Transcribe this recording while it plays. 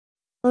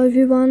Hello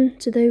everyone,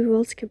 today we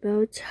will talk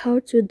about how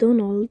to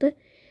download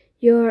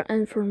your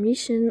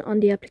information on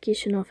the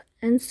application of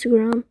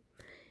Instagram.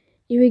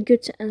 You will go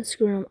to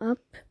Instagram app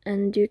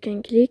and you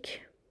can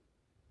click.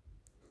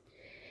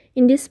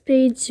 In this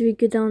page, you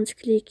go down to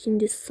click in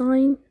this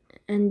sign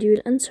and you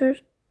will enter.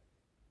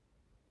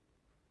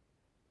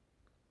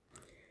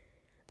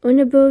 On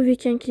above, you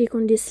can click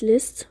on this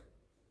list.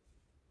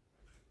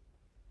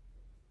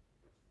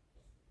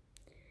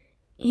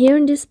 Here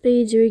in this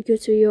page, you will go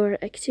to your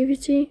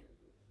activity.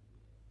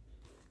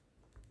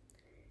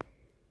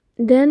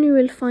 Then you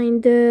will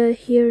find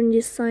here in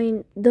this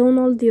sign,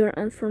 download your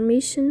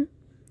information.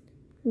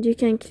 You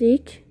can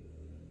click.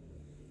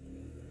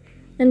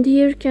 And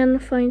here you can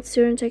find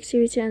current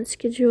activity and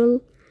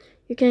schedule.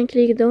 You can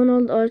click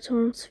download or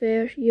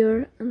transfer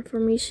your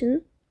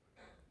information.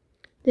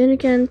 Then you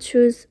can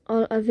choose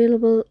all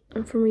available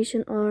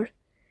information or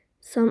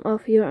some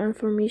of your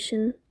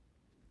information.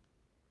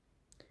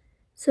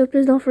 So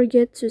please don't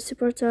forget to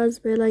support us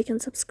by like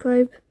and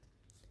subscribe.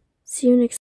 See you next time.